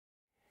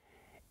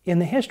In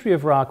the History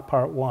of Rock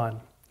Part 1,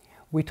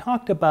 we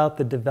talked about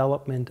the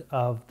development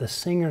of the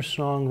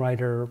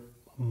singer-songwriter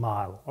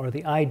model, or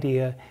the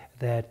idea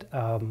that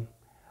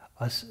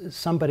I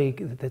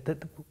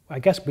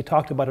guess we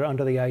talked about it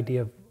under the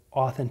idea of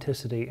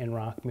authenticity in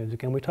rock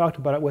music, and we talked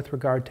about it with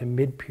regard to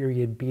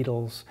mid-period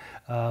Beatles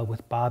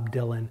with Bob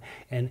Dylan,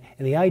 and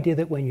the idea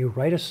that when you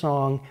write a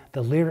song,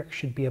 the lyrics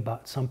should be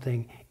about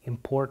something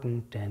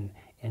important and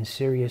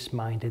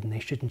serious-minded, and they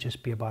shouldn't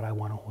just be about "I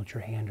want to hold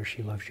your hand" or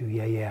 "She loves you,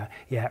 yeah, yeah,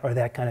 yeah," or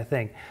that kind of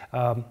thing.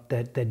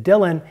 That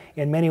Dylan,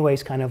 in many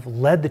ways, kind of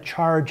led the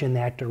charge in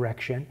that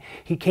direction.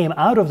 He came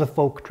out of the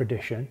folk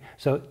tradition,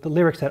 so the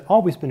lyrics had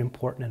always been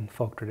important in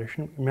folk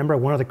tradition. Remember,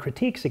 one of the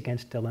critiques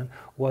against Dylan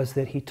was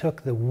that he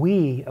took the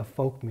 "we" of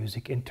folk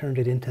music and turned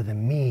it into the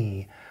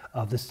 "me"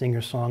 of the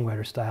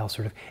singer-songwriter style,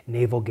 sort of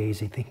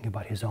navel-gazing, thinking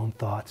about his own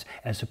thoughts,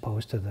 as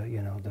opposed to the,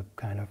 the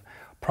kind of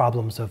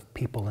problems of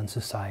people in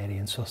society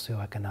and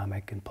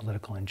socioeconomic and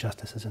political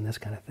injustices and this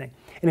kind of thing.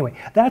 Anyway,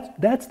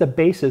 that's the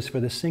basis for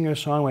the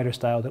singer-songwriter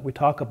style that we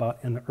talk about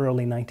in the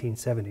early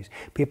 1970s.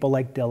 People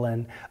like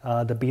Dylan,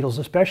 the Beatles,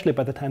 especially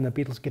by the time the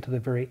Beatles get to the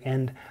very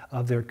end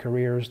of their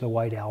careers, the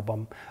White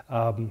Album,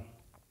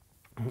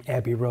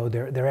 Abbey Road,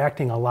 they're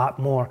acting a lot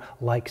more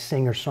like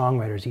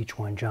singer-songwriters, each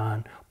one,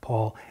 John,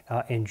 Paul,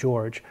 and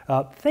George.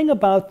 Thing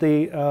about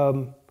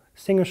the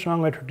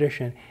singer-songwriter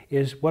tradition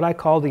is what I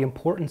call the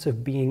importance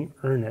of being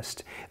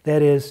earnest.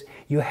 That is,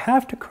 you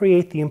have to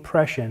create the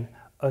impression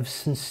of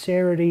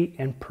sincerity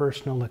and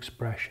personal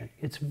expression.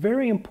 It's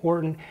very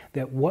important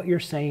that what you're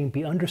saying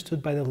be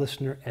understood by the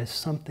listener as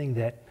something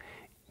that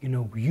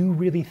you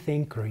really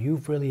think, or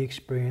you've really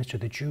experienced, or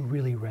that you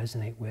really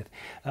resonate with.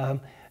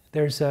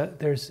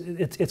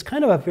 It's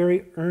kind of a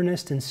very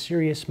earnest and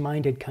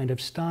serious-minded kind of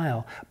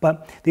style.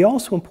 But the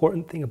also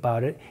important thing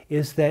about it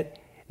is that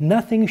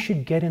nothing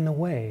should get in the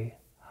way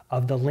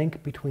of the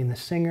link between the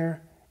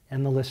singer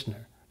and the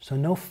listener. So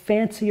no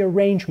fancy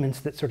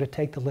arrangements that sort of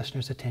take the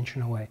listener's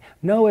attention away.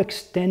 No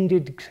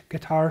extended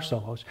guitar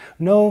solos.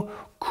 No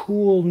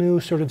cool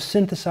new sort of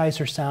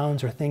synthesizer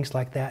sounds or things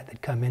like that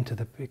that come into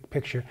the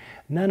picture.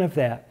 None of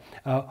that.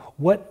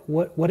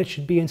 What it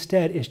should be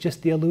instead is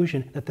just the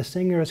illusion that the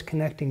singer is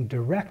connecting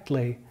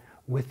directly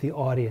with the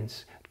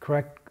audience,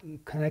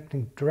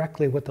 connecting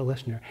directly with the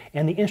listener.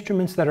 And the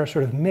instruments that are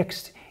sort of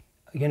mixed,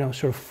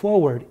 sort of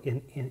forward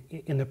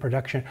in the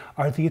production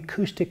are the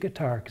acoustic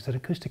guitar, because an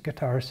acoustic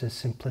guitar says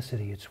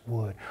simplicity, it's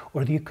wood,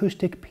 or the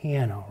acoustic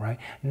piano, right?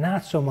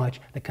 Not so much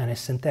the kind of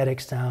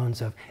synthetic sounds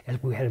of, as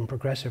we had in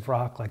progressive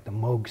rock, like the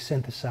Moog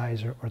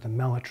synthesizer or the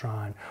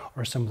Mellotron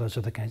or some of those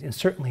other kinds, and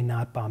certainly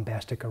not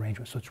bombastic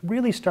arrangements. So it's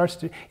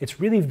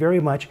really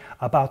very much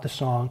about the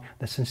song,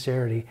 the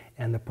sincerity,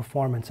 and the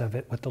performance of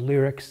it, with the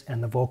lyrics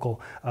and the vocal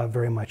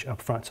very much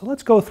up front. So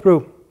let's go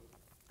through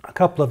a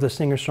couple of the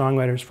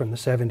singer-songwriters from the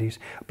 70s,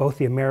 both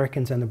the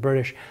Americans and the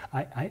British.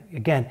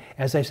 Again,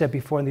 as I said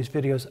before in these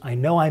videos, I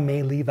know I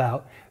may leave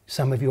out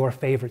some of your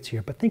favorites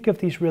here, but think of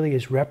these really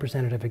as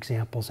representative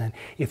examples. And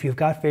if you've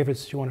got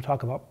favorites that you want to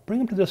talk about, bring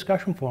them to the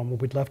discussion forum, where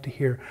we'd love to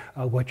hear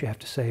what you have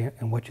to say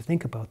and what you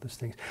think about these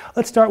things.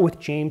 Let's start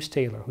with James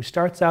Taylor, who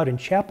starts out in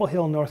Chapel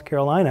Hill, North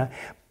Carolina,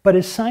 but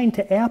is signed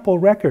to Apple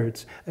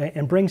Records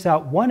and brings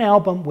out one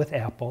album with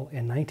Apple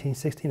in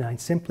 1969,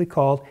 simply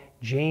called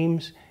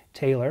James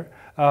Taylor.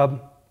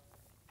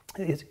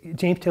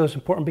 James Taylor is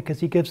important because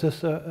he gives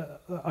us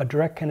a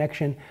direct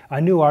connection, a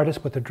new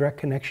artist with a direct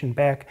connection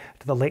back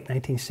to the late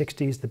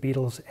 1960s, the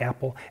Beatles,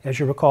 Apple. As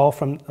you recall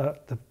from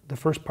the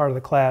first part of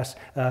the class,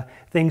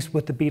 things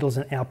with the Beatles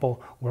and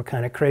Apple were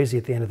kind of crazy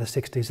at the end of the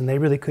 60s, and they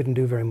really couldn't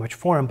do very much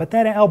for him. But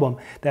that album,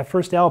 that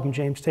first album,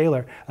 James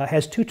Taylor,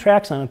 has two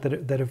tracks on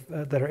it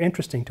that are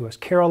interesting to us.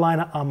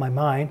 Carolina on My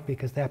Mind,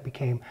 because that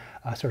became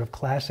a sort of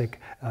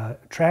classic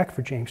track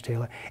for James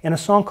Taylor, and a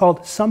song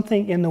called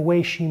Something in the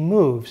Way She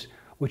Moves,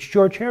 which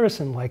George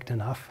Harrison liked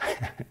enough,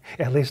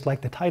 at least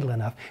liked the title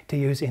enough, to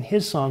use in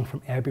his song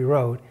from Abbey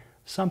Road,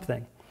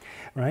 Something,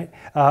 right?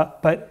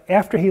 But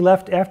after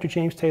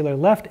James Taylor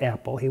left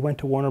Apple, he went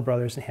to Warner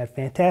Brothers and had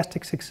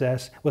fantastic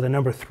success with a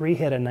 #3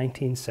 hit in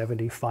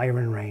 1970, Fire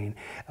and Rain,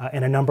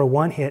 and a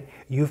 #1 hit,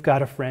 You've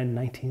Got a Friend,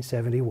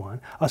 1971,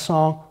 a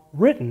song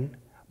written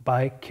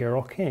by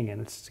Carole King,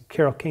 and it's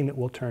Carole King that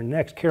we'll turn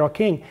next. Carole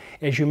King,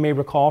 as you may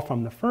recall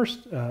from the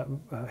first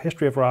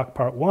History of Rock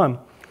Part 1,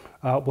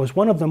 was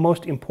one of the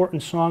most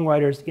important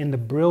songwriters in the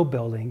Brill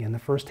Building in the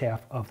first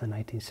half of the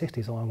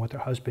 1960s, along with her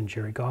husband,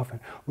 Jerry Goffin.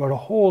 Wrote a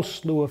whole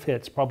slew of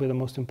hits, probably the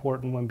most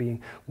important one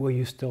being Will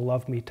You Still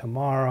Love Me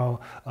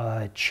Tomorrow,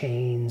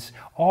 Chains,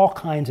 all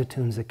kinds of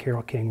tunes that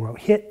Carole King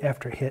wrote, hit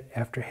after hit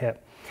after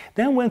hit.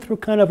 Then went through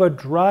kind of a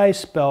dry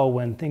spell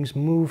when things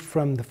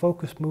the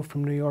focus moved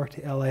from New York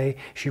to LA.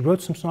 She wrote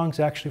some songs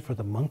actually for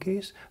the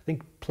Monkees. I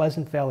think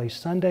Pleasant Valley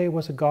Sunday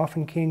was a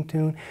Goffin King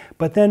tune,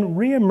 but then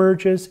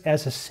reemerges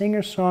as a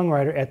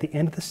singer-songwriter at the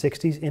end of the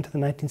 60s into the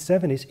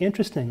 1970s,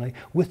 interestingly,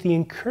 with the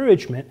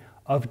encouragement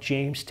of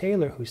James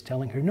Taylor, who's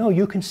telling her, no,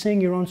 you can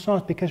sing your own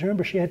songs, because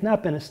remember, she had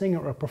not been a singer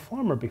or a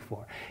performer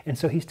before. And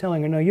so he's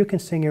telling her, no, you can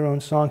sing your own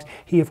songs.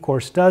 He, of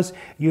course, does.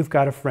 You've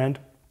Got a Friend.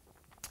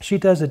 she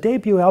does a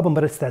debut album,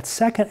 but it's that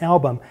second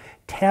album,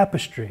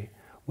 Tapestry,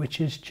 which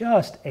is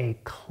just a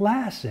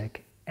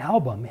classic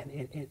album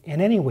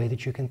in any way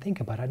that you can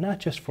think about it, not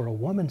just for a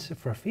woman,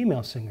 for a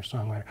female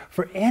singer-songwriter,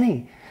 for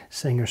any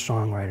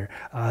singer-songwriter.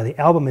 The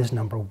album is #1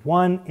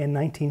 in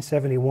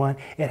 1971.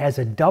 It has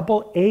a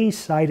double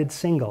A-sided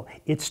single,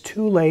 It's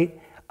Too Late,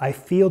 I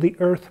Feel the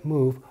Earth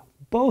Move.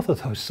 Both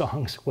of those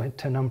songs went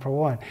to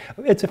 #1.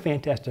 It's a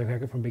fantastic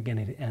record from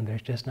beginning to end.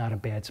 There's just not a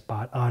bad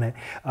spot on it.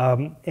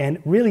 And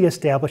really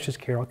establishes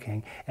Carole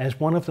King as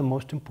one of the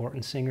most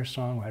important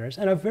singer-songwriters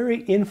and a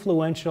very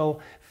influential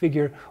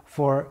figure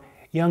for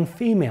young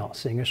female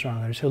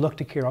singer-songwriters who look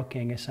to Carole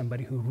King as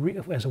somebody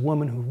as a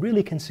woman who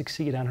really can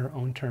succeed on her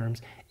own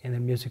terms in the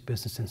music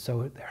business. And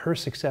so her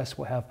success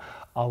will have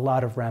a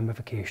lot of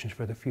ramifications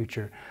for the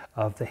future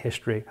of the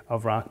history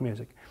of rock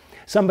music.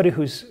 Somebody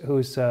whose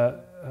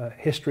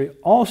history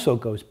also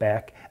goes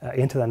back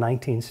into the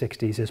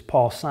 1960s is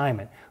Paul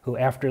Simon, who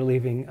after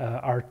leaving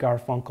Art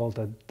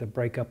Garfunkel, the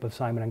breakup of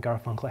Simon and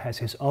Garfunkel, has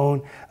his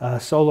own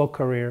solo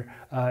career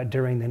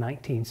during the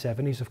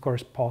 1970s. Of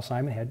course, Paul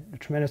Simon had a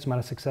tremendous amount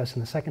of success in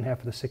the second half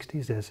of the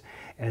 60s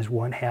as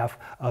one half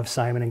of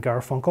Simon and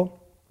Garfunkel.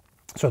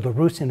 So the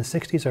roots in the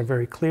 60s are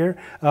very clear.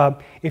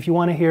 If you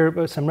want to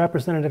hear some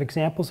representative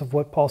examples of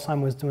what Paul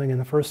Simon was doing in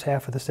the first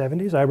half of the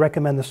 70s, I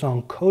recommend the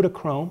song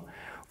Kodachrome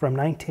from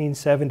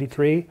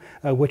 1973,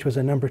 which was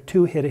a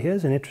 #2 hit of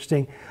his.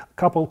 A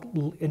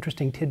couple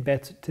interesting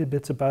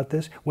tidbits about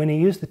this. When he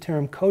used the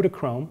term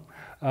Kodachrome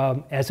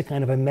as a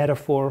kind of a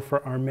metaphor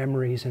for our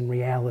memories and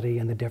reality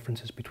and the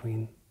differences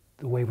between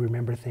the way we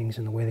remember things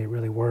and the way they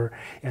really were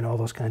and all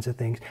those kinds of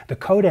things, the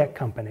Kodak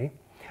Company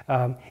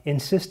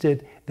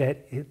insisted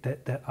that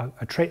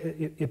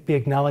it be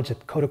acknowledged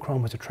that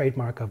Kodachrome was a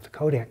trademark of the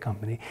Kodak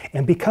Company.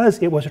 And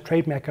because it was a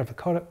trademark of the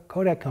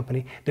Kodak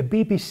Company, the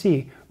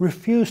BBC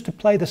refused to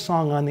play the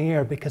song on the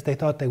air because they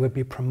thought they would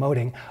be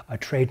promoting a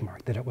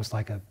trademark, that it was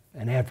like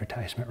an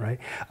advertisement, right?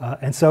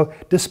 And so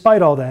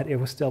despite all that, it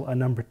was still a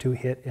 #2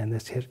 hit in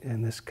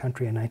this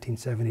country in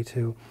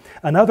 1972.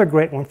 Another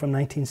great one from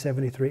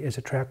 1973 is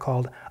a track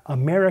called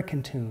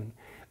American Tune,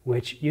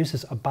 which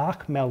uses a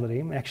Bach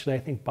melody. Actually, I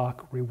think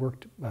Bach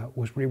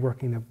was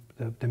reworking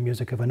the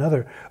music of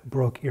another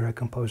Baroque-era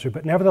composer.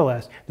 But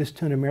nevertheless, this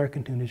tune,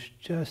 American Tune, is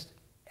just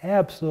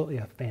absolutely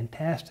a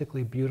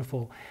fantastically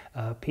beautiful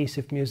piece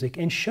of music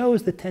and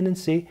shows the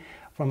tendency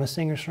from a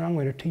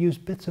singer-songwriter to use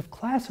bits of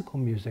classical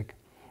music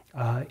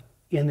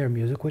in their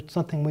music, which is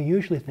something we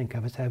usually think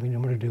of as having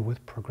more to do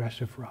with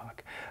progressive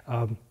rock.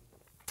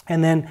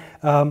 And then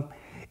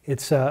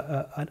it's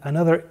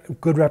another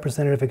good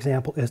representative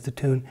example is the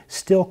tune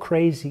Still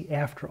Crazy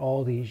After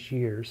All These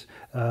Years.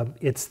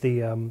 It's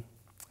the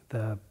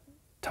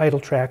title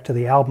track to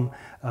the album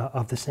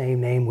of the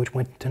same name, which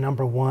went to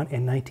 #1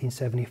 in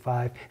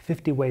 1975.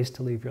 50 Ways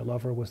to Leave Your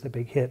Lover was the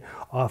big hit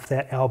off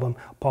that album.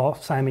 Paul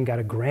Simon got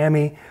a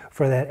Grammy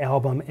for that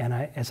album, and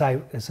as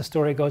the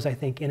story goes, I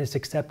think in his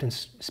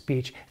acceptance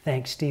speech,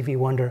 thanked Stevie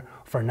Wonder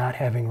for not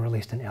having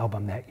released an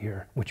album that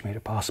year, which made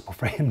it possible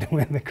for him to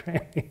win the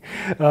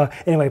Grammy.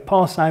 Anyway,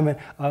 Paul Simon,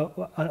 a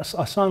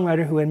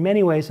songwriter who in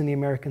many ways in the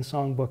American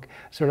songbook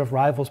sort of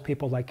rivals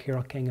people like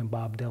Carole King and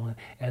Bob Dylan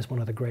as one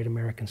of the great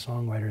American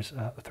songwriters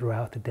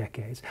throughout the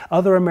decades.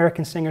 Other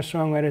American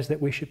singer-songwriters that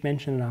we should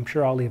mention, and I'm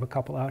sure I'll leave a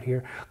couple out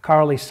here,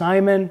 Carly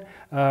Simon,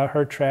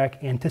 her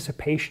track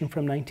Anticipation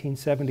from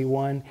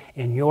 1971,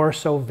 and You're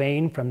So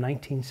Vain from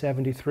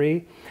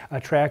 1973, a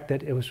track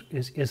that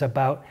is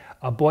about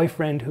a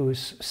boyfriend who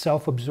is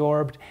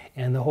self-absorbed,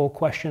 and the whole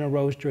question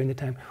arose during the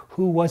time,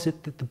 who was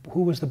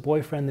the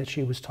boyfriend that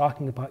she was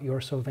talking about,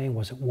 You're So Vain?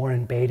 Was it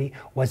Warren Beatty?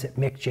 Was it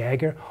Mick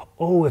Jagger?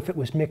 Oh, if it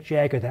was Mick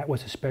Jagger, that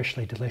was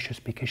especially delicious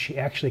because she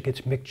actually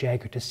gets Mick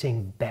Jagger to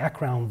sing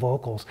background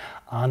vocals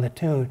on the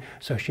tune,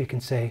 so she can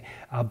say,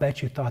 I'll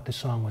bet you thought the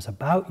song was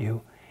about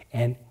you,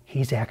 and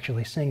he's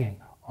actually singing.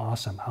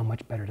 Awesome, how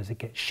much better does it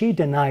get? She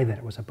denied that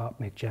it was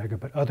about Mick Jagger,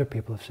 but other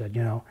people have said,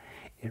 you know,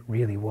 it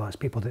really was.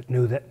 People that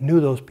knew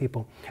those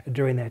people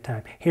during that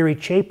time. Harry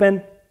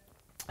Chapin,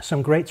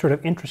 some great sort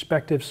of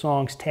introspective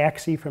songs.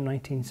 Taxi from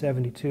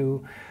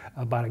 1972,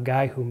 about a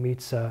guy who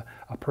meets a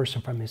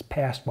person from his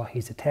past while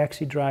he's a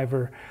taxi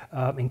driver.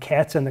 And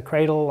Cats in the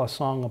Cradle, a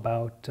song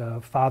about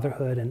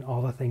fatherhood and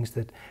all the things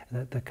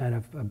the kind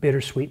of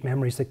bittersweet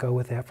memories that go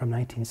with that from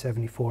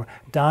 1974.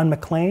 Don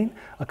McLean,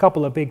 a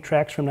couple of big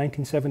tracks from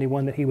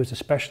 1971 that he was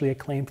especially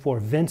acclaimed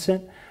for.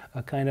 Vincent,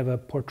 a kind of a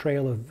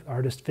portrayal of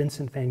artist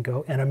Vincent van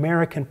Gogh. And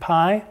American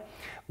Pie,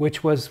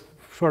 which was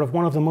sort of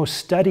one of the most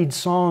studied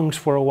songs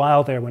for a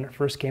while there when it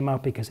first came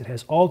out because it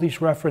has all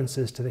these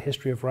references to the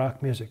history of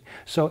rock music.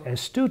 So as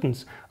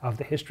students of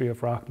the history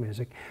of rock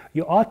music,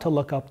 you ought to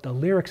look up the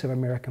lyrics of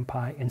American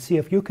Pie and see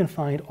if you can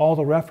find all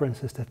the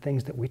references to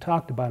things that we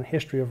talked about in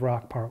History of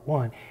Rock Part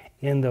 1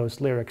 in those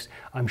lyrics.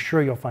 I'm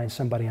sure you'll find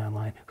somebody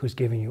online who's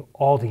giving you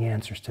all the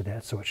answers to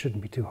that, so it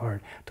shouldn't be too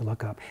hard to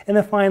look up. And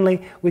then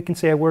finally, we can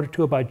say a word or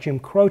two about Jim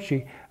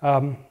Croce.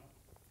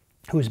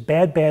 whose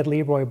Bad Bad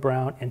Leroy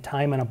Brown and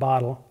Time in a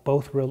Bottle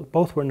both were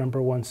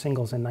 #1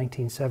 singles in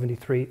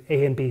 1973,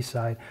 A and B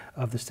side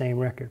of the same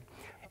record.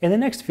 In the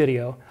next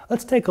video,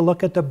 let's take a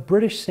look at the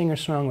British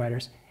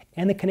singer-songwriters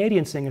and the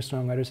Canadian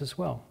singer-songwriters as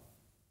well.